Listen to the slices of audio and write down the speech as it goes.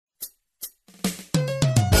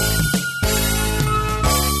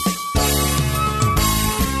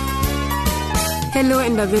Hello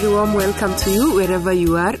and a very warm welcome to you wherever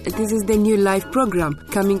you are. This is the New Life program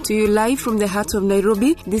coming to you live from the heart of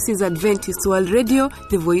Nairobi. This is Adventist World Radio,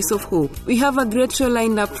 the voice of hope. We have a great show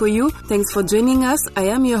lined up for you. Thanks for joining us. I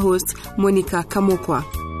am your host, Monica Kamokwa.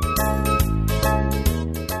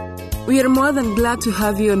 We are more than glad to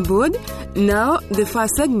have you on board. Now, the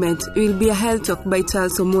first segment will be a health talk by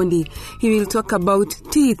Charles Omondi. He will talk about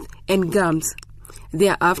teeth and gums.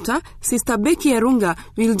 Thereafter, Sister Becky Arunga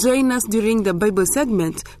will join us during the Bible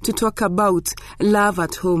segment to talk about love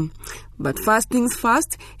at home. But first things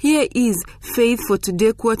first, here is Faith for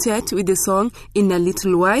Today Quartet with the song In a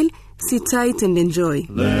Little While. Sit tight and enjoy.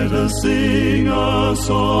 Let us sing a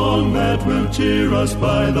song that will cheer us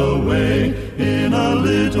by the way. In a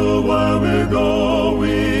little while we're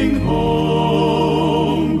going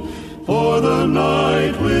home. For the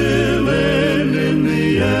night will end in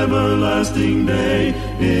the everlasting day.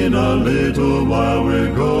 In a little while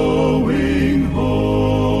we're going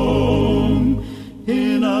home.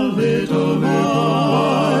 In a little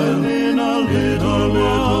while, in a little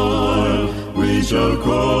while, we shall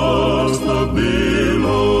cross the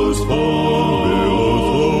billows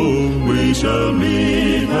foam. We shall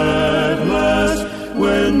meet at last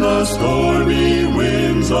when the stormy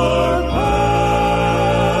winds are past.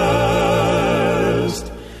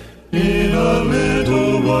 In a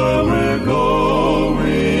little while we're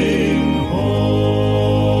going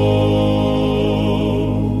home.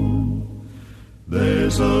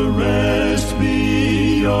 There's a rest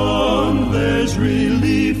beyond, there's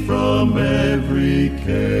relief from every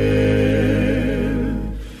care.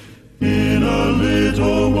 In a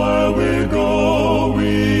little while we're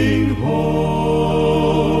going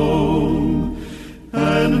home,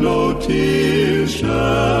 and no tears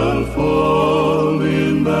shall fall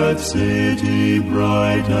in that city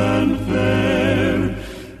bright and fair.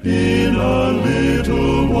 In a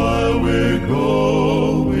little while we're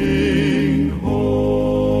going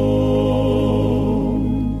home.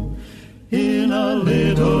 In a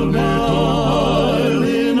little while,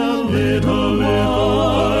 in a little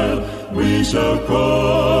while, we shall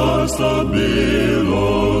cross the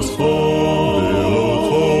billows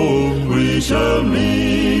foam. We shall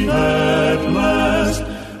meet at last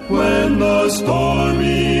when the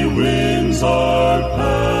stormy winds are past.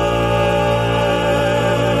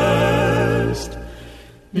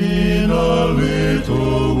 In a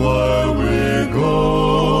little while we're going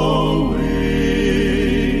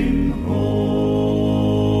home.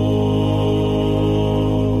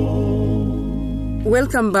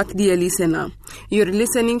 Welcome back, dear listener. You're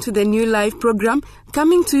listening to the New Life program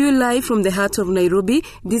coming to you live from the heart of Nairobi.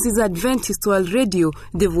 This is Adventist World Radio,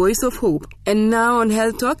 the voice of hope. And now on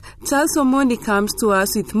Health Talk, Charles Omondi comes to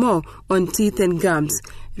us with more on teeth and gums.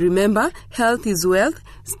 Remember, health is wealth.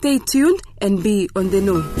 Stay tuned and be on the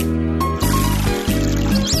know.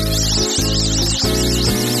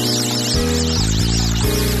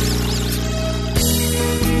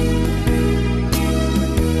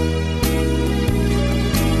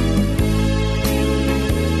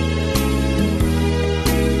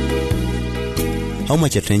 How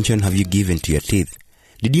much attention have you given to your teeth?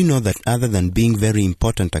 Did you know that other than being very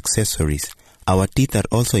important accessories, our teeth are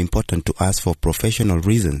also important to us for professional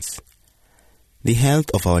reasons? The health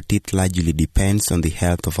of our teeth largely depends on the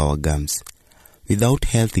health of our gums. Without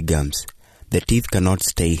healthy gums, the teeth cannot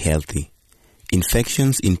stay healthy.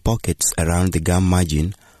 Infections in pockets around the gum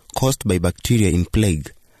margin caused by bacteria in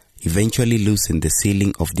plague eventually loosen the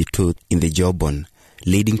sealing of the tooth in the jawbone,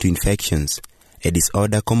 leading to infections, a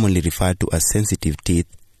disorder commonly referred to as sensitive teeth,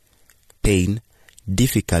 pain,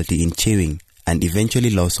 difficulty in chewing, and eventually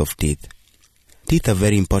loss of teeth. Teeth are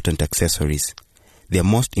very important accessories. Their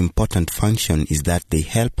most important function is that they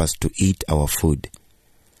help us to eat our food.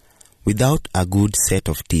 Without a good set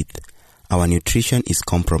of teeth, our nutrition is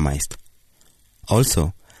compromised.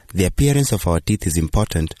 Also, the appearance of our teeth is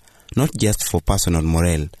important not just for personal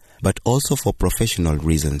morale, but also for professional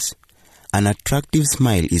reasons. An attractive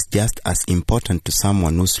smile is just as important to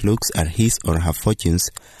someone whose looks are his or her fortunes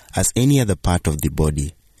as any other part of the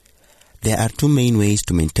body. There are two main ways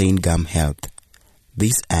to maintain gum health.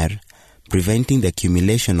 These are preventing the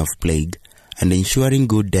accumulation of plague and ensuring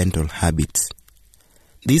good dental habits.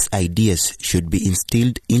 These ideas should be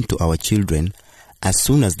instilled into our children as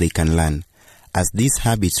soon as they can learn, as these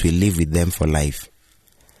habits will live with them for life.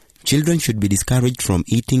 Children should be discouraged from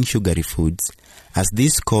eating sugary foods, as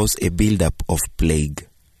this cause a buildup of plague.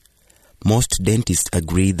 Most dentists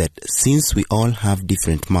agree that since we all have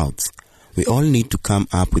different mouths, we all need to come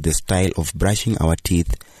up with a style of brushing our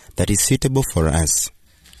teeth that is suitable for us.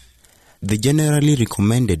 The generally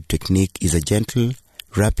recommended technique is a gentle,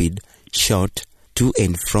 rapid, short, to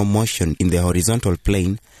and from motion in the horizontal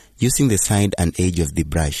plane using the side and edge of the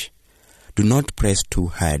brush. Do not press too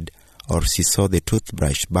hard or seesaw the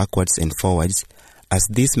toothbrush backwards and forwards, as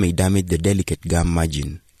this may damage the delicate gum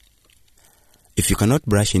margin. If you cannot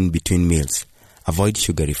brush in between meals, avoid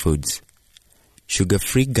sugary foods.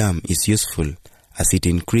 Sugar-free gum is useful as it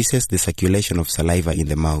increases the circulation of saliva in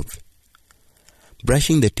the mouth.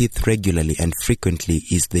 Brushing the teeth regularly and frequently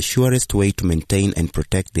is the surest way to maintain and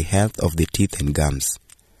protect the health of the teeth and gums.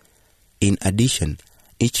 In addition,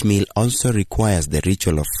 each meal also requires the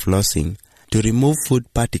ritual of flossing to remove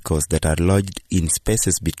food particles that are lodged in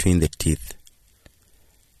spaces between the teeth.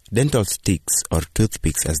 Dental sticks, or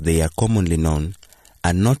toothpicks as they are commonly known,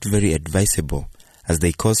 are not very advisable as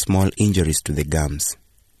they cause small injuries to the gums.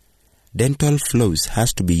 Dental floss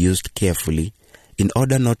has to be used carefully in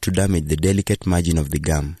order not to damage the delicate margin of the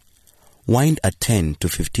gum. Wind a 10 to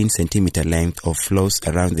 15 centimeter length of floss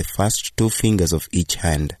around the first 2 fingers of each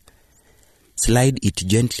hand. Slide it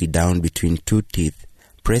gently down between 2 teeth,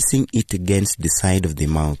 pressing it against the side of the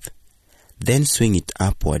mouth. Then swing it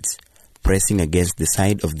upwards, pressing against the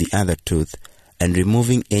side of the other tooth and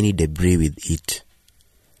removing any debris with it.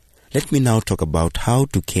 Let me now talk about how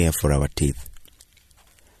to care for our teeth.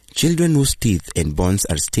 Children whose teeth and bones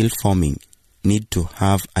are still forming need to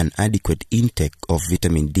have an adequate intake of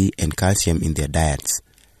vitamin D and calcium in their diets.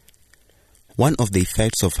 One of the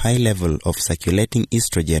effects of high level of circulating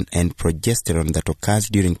estrogen and progesterone that occurs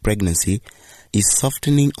during pregnancy is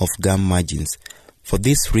softening of gum margins. For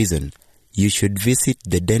this reason, you should visit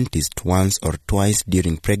the dentist once or twice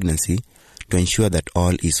during pregnancy to ensure that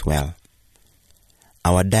all is well.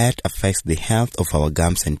 Our diet affects the health of our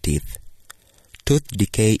gums and teeth. Tooth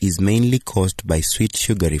decay is mainly caused by sweet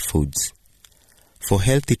sugary foods. For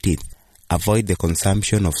healthy teeth, avoid the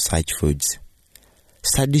consumption of such foods.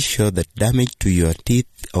 Studies show that damage to your teeth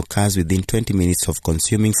occurs within 20 minutes of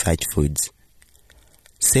consuming such foods.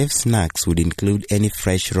 Safe snacks would include any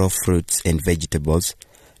fresh raw fruits and vegetables,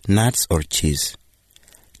 nuts or cheese.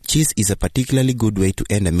 Cheese is a particularly good way to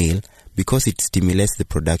end a meal because it stimulates the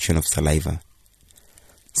production of saliva.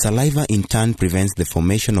 Saliva in turn prevents the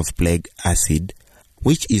formation of plaque acid,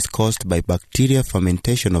 which is caused by bacterial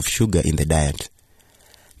fermentation of sugar in the diet.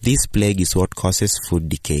 This plague is what causes food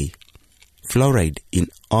decay. Fluoride in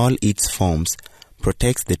all its forms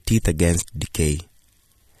protects the teeth against decay.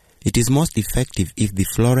 It is most effective if the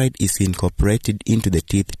fluoride is incorporated into the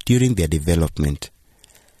teeth during their development.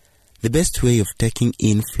 The best way of taking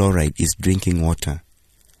in fluoride is drinking water.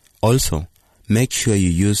 Also, make sure you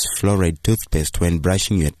use fluoride toothpaste when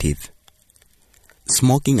brushing your teeth.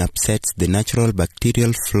 Smoking upsets the natural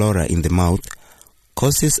bacterial flora in the mouth,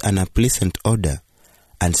 causes an unpleasant odor,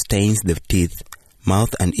 and stains the teeth,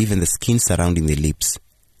 mouth, and even the skin surrounding the lips.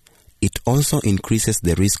 It also increases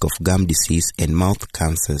the risk of gum disease and mouth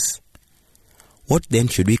cancers. What then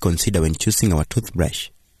should we consider when choosing our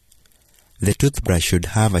toothbrush? The toothbrush should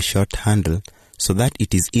have a short handle so that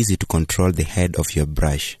it is easy to control the head of your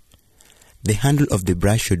brush. The handle of the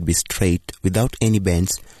brush should be straight without any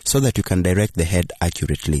bends so that you can direct the head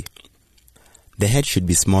accurately. The head should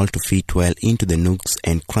be small to fit well into the nooks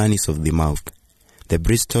and crannies of the mouth. The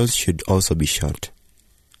bristles should also be short.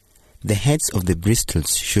 The heads of the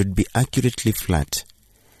bristles should be accurately flat.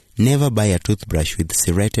 Never buy a toothbrush with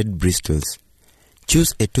serrated bristles.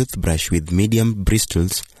 Choose a toothbrush with medium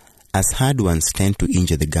bristles, as hard ones tend to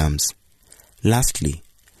injure the gums. Lastly,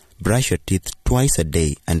 brush your teeth twice a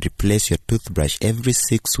day and replace your toothbrush every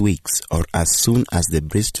 6 weeks or as soon as the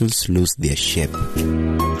bristles lose their shape.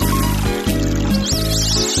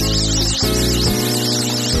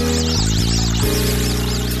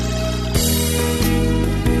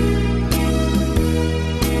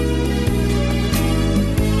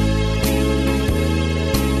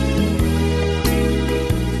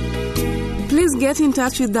 Please get in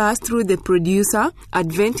touch with us through the producer,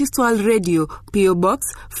 Adventist World Radio, PO Box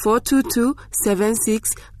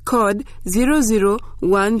 42276, code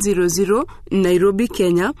 00100, Nairobi,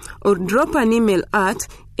 Kenya, or drop an email at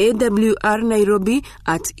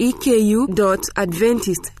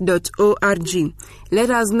awrnairobi@eku.adventist.org. Let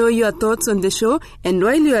us know your thoughts on the show, and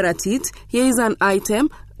while you are at it, here is an item,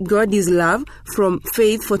 God is Love, from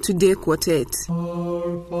Faith for Today Quartet.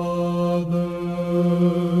 Our Father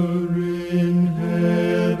in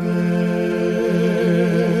heaven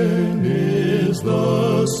is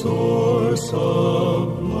the source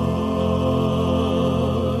of life.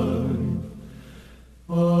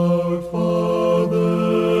 Our Father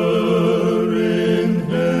in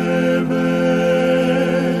heaven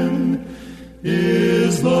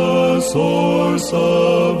is the source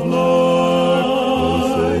of life.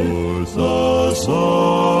 The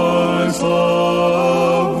source of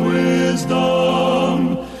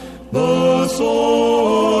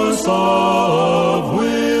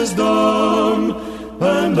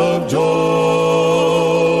of joy.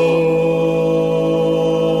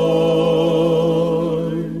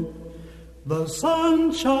 The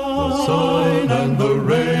sunshine and the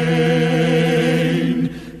rain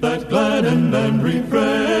that gladdened and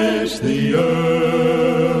refreshed the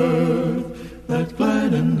earth, that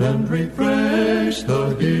gladdened and refreshed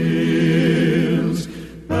the hills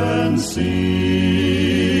and seas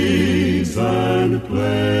and plains.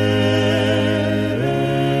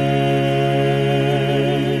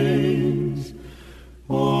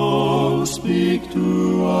 Oh, speak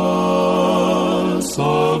to us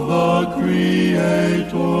of the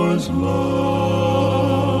Creator's love.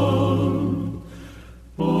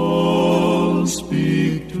 Oh,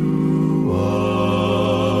 speak to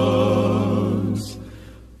us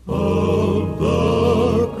of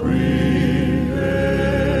the Creator's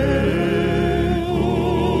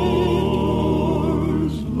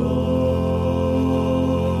love.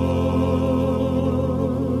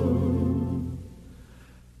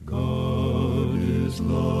 God is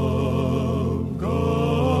love.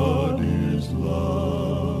 God is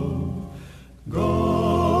love.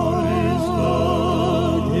 God is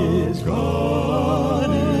love.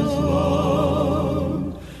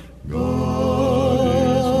 God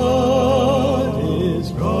is love.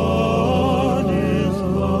 God is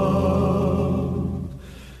love.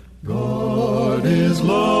 God is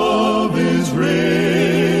love is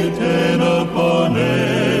written upon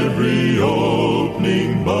every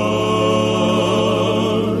opening bud,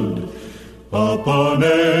 upon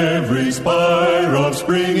every spire of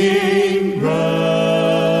springing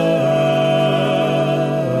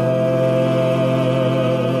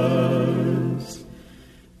grass.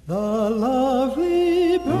 The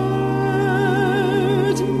lovely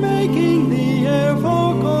birds making the air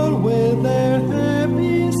vocal with their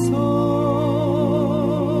happy songs.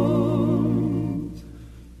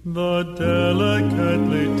 The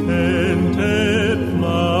delicately tinted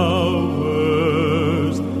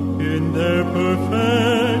flowers in their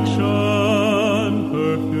perfection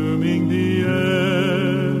perfuming the air.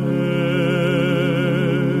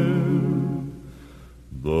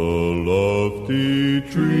 The lofty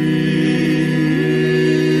trees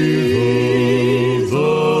of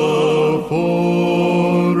the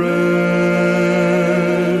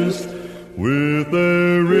forest with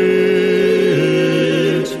their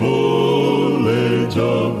rich foliage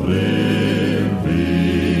of living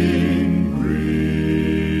green.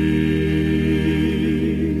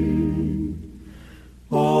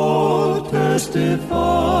 All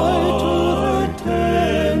testify to the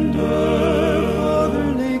tender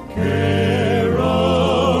fatherly care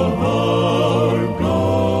of our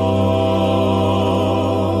God.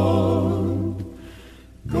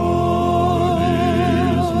 God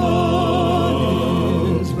is love.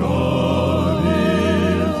 God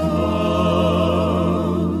is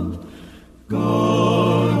love.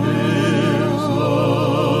 God is love. God is love.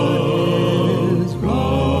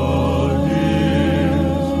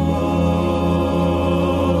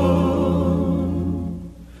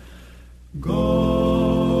 God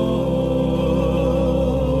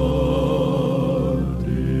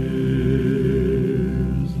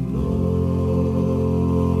is love.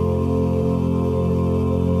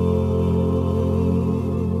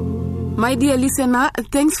 My dear listener,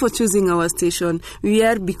 thanks for choosing our station. We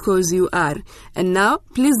are because you are. And now,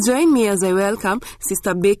 please join me as I welcome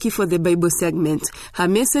Sister Becky for the Bible segment. Her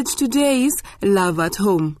message today is Love at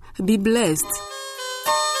Home. Be blessed.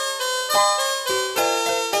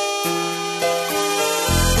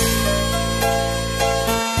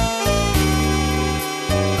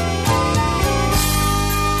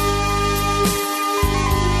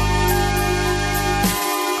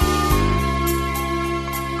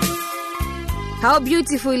 How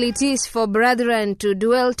beautiful it is for brethren to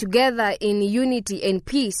dwell together in unity and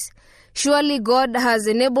peace. Surely God has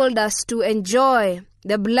enabled us to enjoy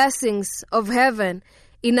the blessings of heaven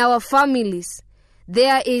in our families.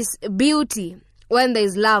 There is beauty when there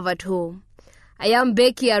is love at home. I am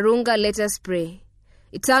Becky Arunga. Let us pray.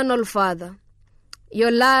 Eternal Father,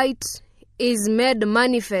 your light is made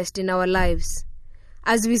manifest in our lives.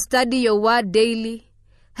 As we study your word daily,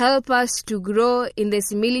 help us to grow in the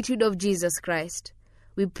similitude of Jesus Christ.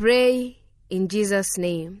 We pray in Jesus'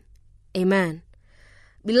 name. Amen.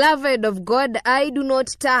 Beloved of God, I do not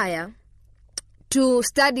tire to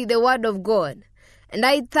study the word of God. And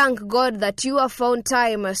I thank God that you have found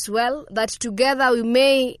time as well, that together we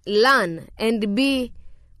may learn and be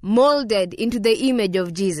molded into the image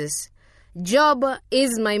of Jesus. Job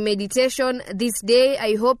is my meditation this day.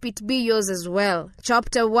 I hope it be yours as well.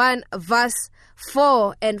 Chapter 1, verse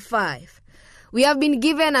 4 and 5. We have been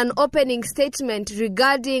given an opening statement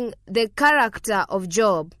regarding the character of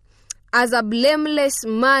Job. as a blameless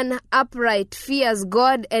man upright fears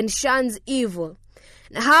God and shuns evil.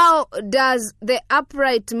 How does the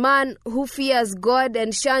upright man who fears God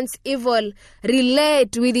and shuns evil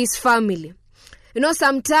relate with his family?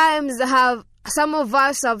 Sometimes some of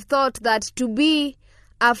us have thought that to be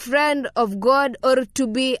a friend of God or to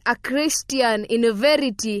be a Christian in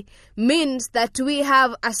verity means that we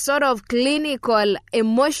have a sort of clinical,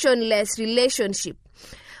 emotionless relationship.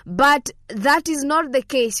 But that is not the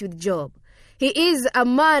case with Job. He is a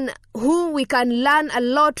man who we can learn a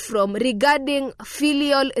lot from regarding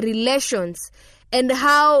filial relations and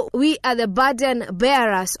how we are the burden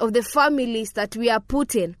bearers of the families that we are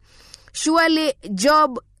put in. Surely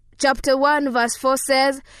Job chapter 1 verse 4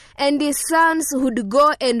 says, "And his sons would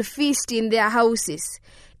go and feast in their houses,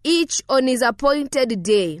 each on his appointed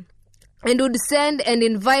day, and would send and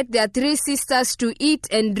invite their 3 sisters to eat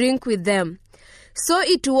and drink with them. So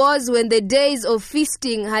it was when the days of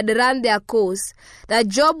feasting had run their course, that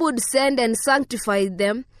Job would send and sanctify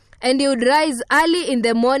them, and he would rise early in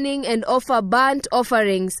the morning and offer burnt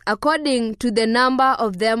offerings according to the number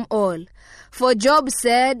of them all. For Job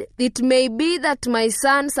said, 'It may be that my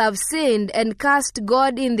sons have sinned and cast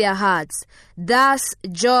God in their hearts.' Thus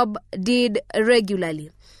Job did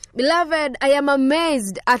regularly." Beloved, I am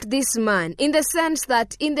amazed at this man in the sense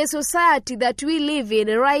that in the society that we live in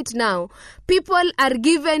right now, people are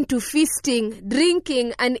given to feasting,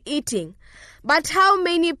 drinking, and eating. But how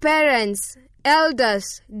many parents,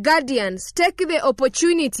 elders, guardians take the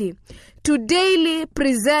opportunity to daily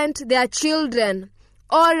present their children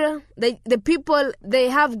or the people they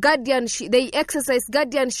have guardianship, they exercise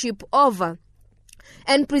guardianship over,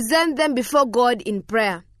 and present them before God in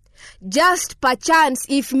prayer? Just perchance,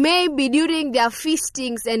 if maybe during their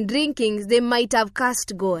feastings and drinkings, they might have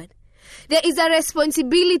cursed God. There is a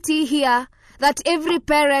responsibility here that every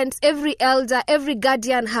parent, every elder, every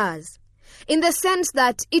guardian has, in the sense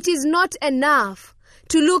that it is not enough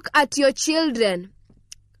to look at your children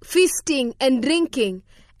feasting and drinking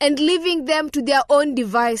and leaving them to their own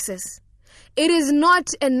devices. It is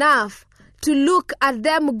not enough to look at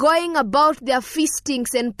them going about their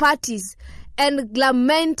feastings and parties and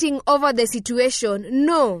lamenting over the situation.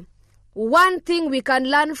 No. One thing we can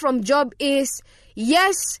learn from Job is,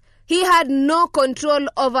 yes, he had no control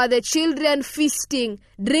over the children feasting,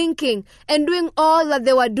 drinking, and doing all that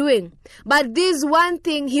they were doing. But this one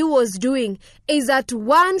thing he was doing is that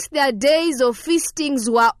once their days of feastings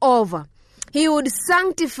were over, he would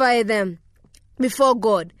sanctify them before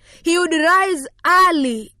God. He would rise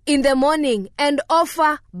early in the morning and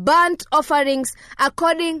offer burnt offerings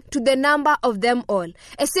according to the number of them all.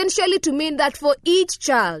 Essentially to mean that for each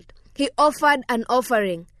child, he offered an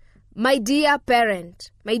offering. My dear parent,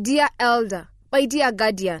 my dear elder, my dear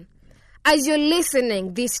guardian, as you're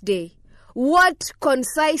listening this day, what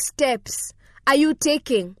concise steps are you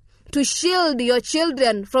taking to shield your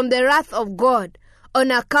children from the wrath of God on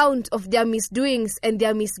account of their misdoings and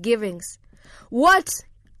their misgivings? What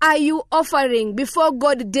are you offering before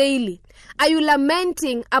God daily? Are you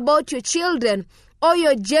lamenting about your children, or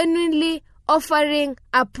you're genuinely offering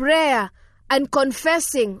a prayer and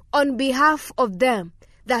confessing on behalf of them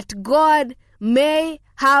that God may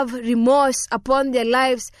have remorse upon their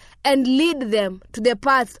lives and lead them to the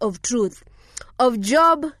path of truth? Of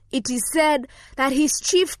Job, it is said that his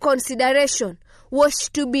chief consideration was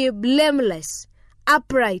to be blameless,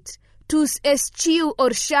 upright, to eschew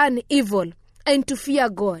or shun evil, and to fear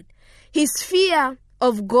God. His fear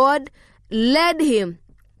of God led him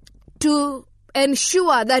to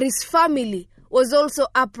ensure that his family was also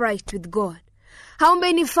upright with God. How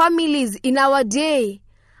many families in our day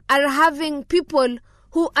are having people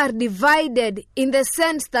who are divided in the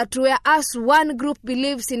sense that whereas one group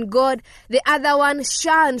believes in God, the other one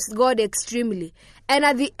shuns God extremely. And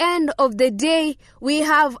at the end of the day, we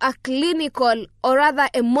have a clinical or rather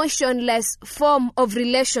emotionless form of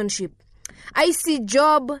relationship. I see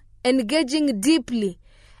Job engaging deeply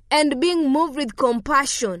and being moved with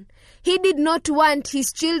compassion. He did not want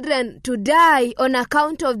his children to die on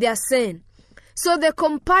account of their sin. So the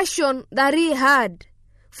compassion that he had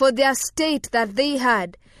for their state that they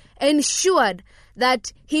had ensured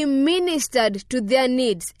that he ministered to their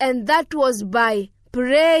needs, and that was by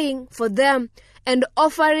praying for them and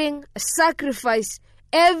offering a sacrifice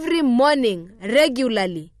every morning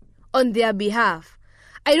regularly on their behalf.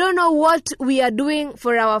 I don't know what we are doing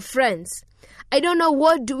for our friends. I don't know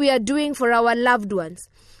what we are doing for our loved ones.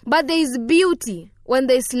 But there is beauty when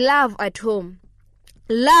there is love at home.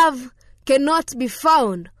 Love cannot be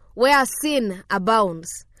found where sin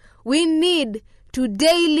abounds. We need to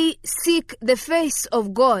daily seek the face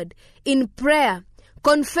of God in prayer,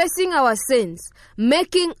 confessing our sins,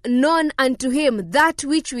 making known unto him that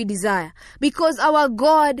which we desire, because our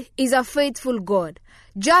God is a faithful God.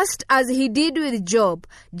 Just as he did with Job,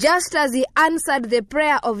 just as he answered the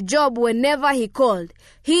prayer of Job whenever he called,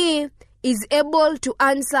 he is able to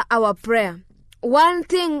answer our prayer. One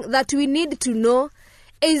thing that we need to know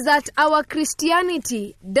is that our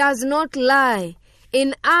Christianity does not lie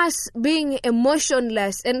in us being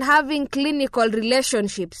emotionless and having clinical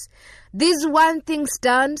relationships. This one thing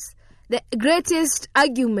stands. The greatest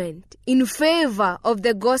argument in favor of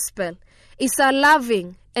the gospel is a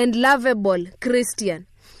loving and lovable Christian.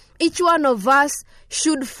 Each one of us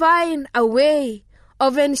should find a way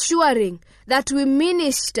of ensuring that we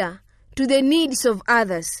minister to the needs of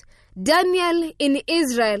others. Daniel in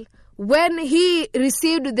Israel, when he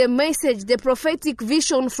received the message, the prophetic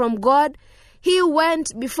vision from God, he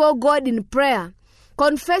went before God in prayer,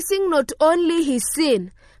 confessing not only his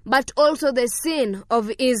sin, but also the sin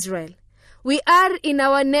of Israel. We are in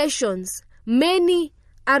our nations. Many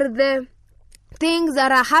are the things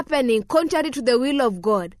that are happening contrary to the will of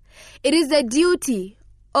God. It is the duty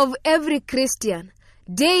of every Christian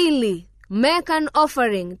daily make an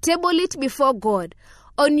offering, table it before God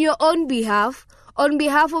on your own behalf, on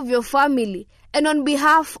behalf of your family, and on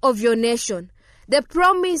behalf of your nation. The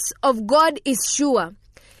promise of God is sure.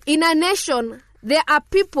 In a nation, there are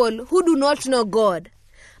people who do not know God,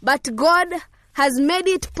 but God has made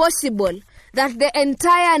it possible that the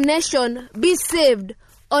entire nation be saved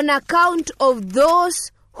on account of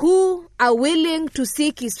those who are willing to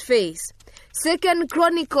seek his face. 2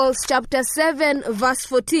 Chronicles chapter 7 verse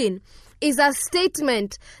 14 is a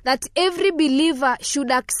statement that every believer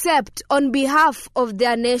should accept on behalf of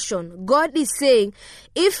their nation. God is saying,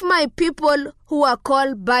 if my people who are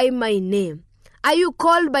called by my name, are you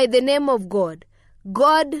called by the name of God?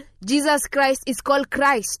 God, Jesus Christ, is called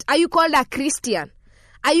Christ. Are you called a Christian?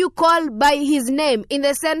 Are you called by his name in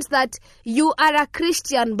the sense that you are a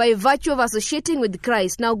Christian by virtue of associating with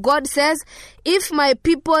Christ? Now God says, if my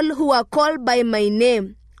people who are called by my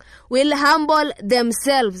name will humble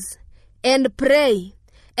themselves and pray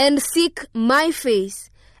and seek my face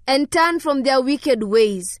and turn from their wicked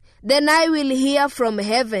ways, then I will hear from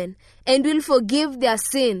heaven and will forgive their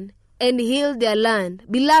sin and heal their land.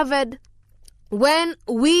 Beloved, when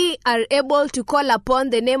we are able to call upon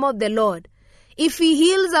the name of the Lord, if he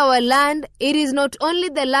heals our land, it is not only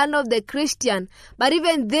the land of the Christian, but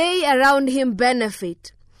even they around him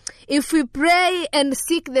benefit. If we pray and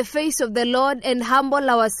seek the face of the Lord and humble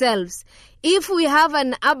ourselves, if we have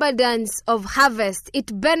an abundance of harvest,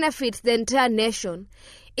 it benefits the entire nation.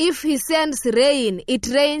 If he sends rain, it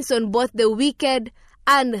rains on both the wicked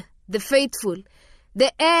and the faithful.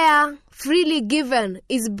 The air freely given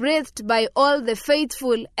is breathed by all the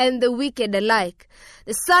faithful and the wicked alike.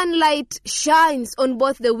 The sunlight shines on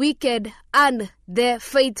both the wicked and the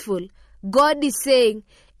faithful. God is saying,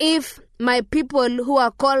 if my people who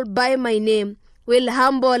are called by my name will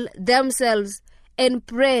humble themselves and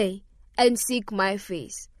pray and seek my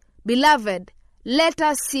face. Beloved, let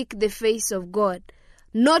us seek the face of God,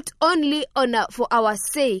 not only for our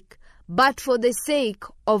sake, but for the sake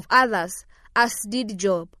of others, as did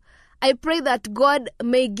Job. I pray that God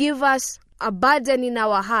may give us a burden in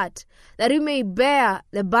our heart, that we may bear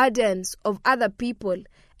the burdens of other people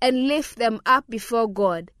and lift them up before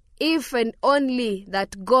God, if and only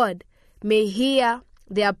that God may hear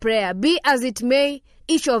their prayer. Be as it may,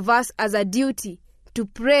 each of us has a duty to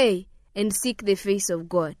pray and seek the face of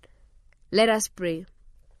God. Let us pray.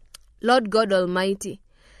 Lord God Almighty,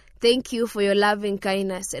 thank you for your loving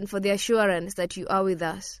kindness and for the assurance that you are with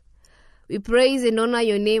us. We praise and honor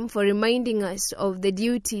your name for reminding us of the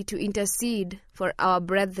duty to intercede for our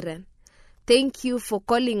brethren. Thank you for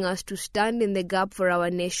calling us to stand in the gap for our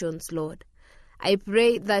nations, Lord. I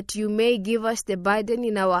pray that you may give us the burden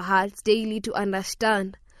in our hearts daily to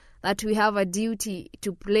understand that we have a duty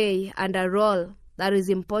to play and a role that is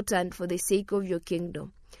important for the sake of your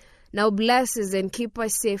kingdom. Now bless us and keep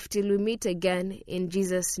us safe till we meet again in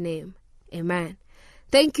Jesus' name. Amen.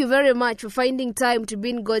 Thank you very much for finding time to be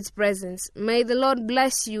in God's presence. May the Lord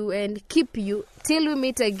bless you and keep you till we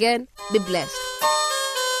meet again. Be blessed.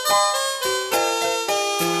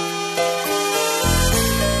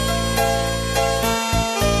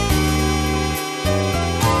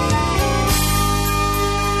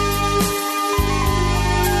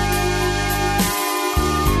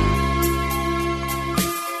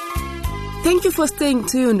 Thank you for staying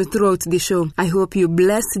tuned throughout the show. I hope you're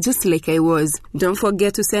blessed just like I was. Don't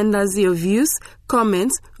forget to send us your views,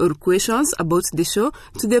 comments, or questions about the show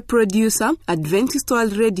to the producer, Adventist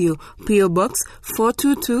World Radio, P.O. Box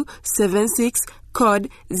 42276, code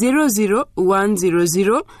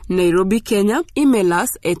 00100, Nairobi, Kenya. Email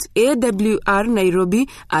us at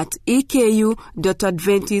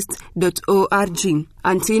awrnairobi@eku.adventist.org.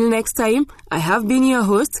 Until next time, I have been your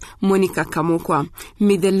host, Monica Kamokwa.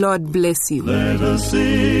 May the Lord bless you. Let us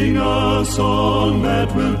sing a song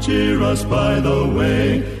that will cheer us by the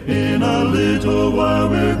way. In a little while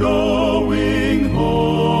we're going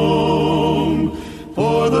home.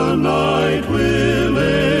 For the night will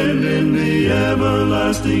end in the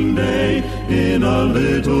everlasting day. In a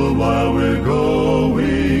little while we're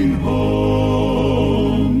going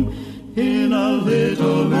home. In a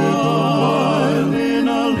little while, in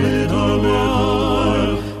a little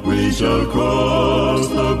while, we shall cross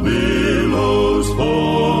the billows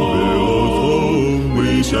foam.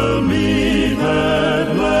 We shall meet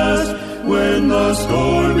at last when the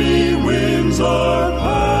stormy winds are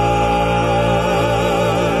past.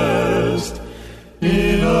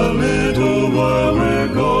 In a little while we're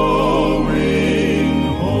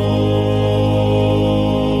going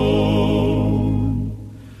home.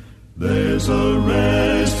 There's a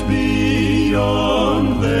rest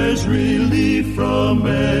beyond, there's relief from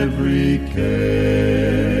every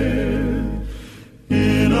care.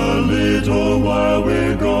 In a little while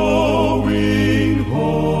we're going home,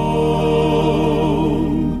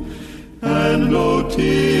 and no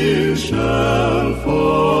tears shall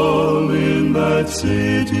fall in that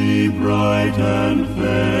city bright and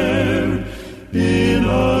fair. In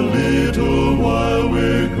a little while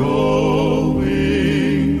we're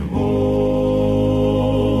going home.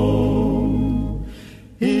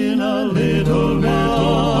 In a little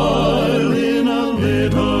while, in a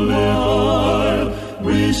little while,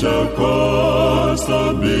 we shall cross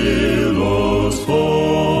the billows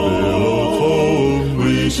foam.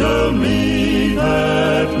 We shall meet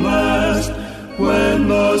at last when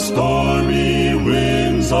the stormy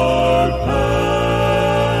winds are past.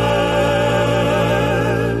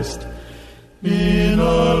 In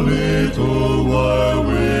a little while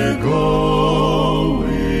we're going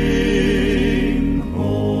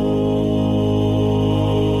home.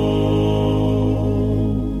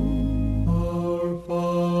 Our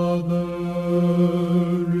Father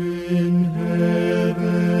in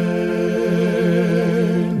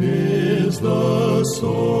heaven is the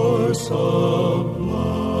source of life.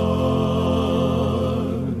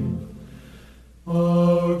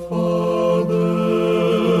 Our Father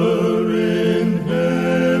in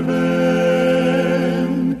heaven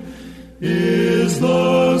is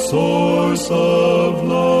the source of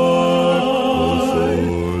life,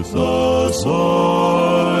 the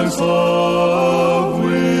source of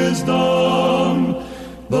wisdom,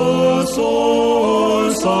 the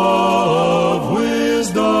source of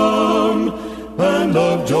wisdom and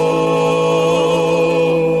of joy.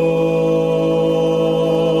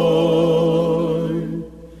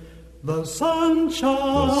 The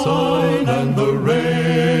sunshine and the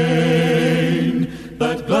rain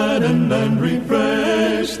that gladdened and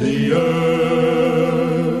refreshed the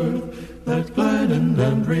earth, that gladdened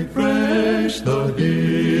and refreshed the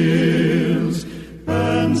hills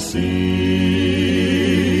and seas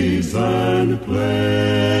and plains.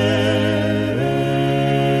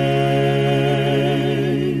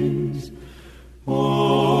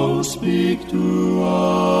 Oh, speak to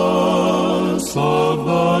us of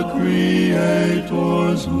the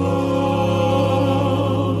Creator's love.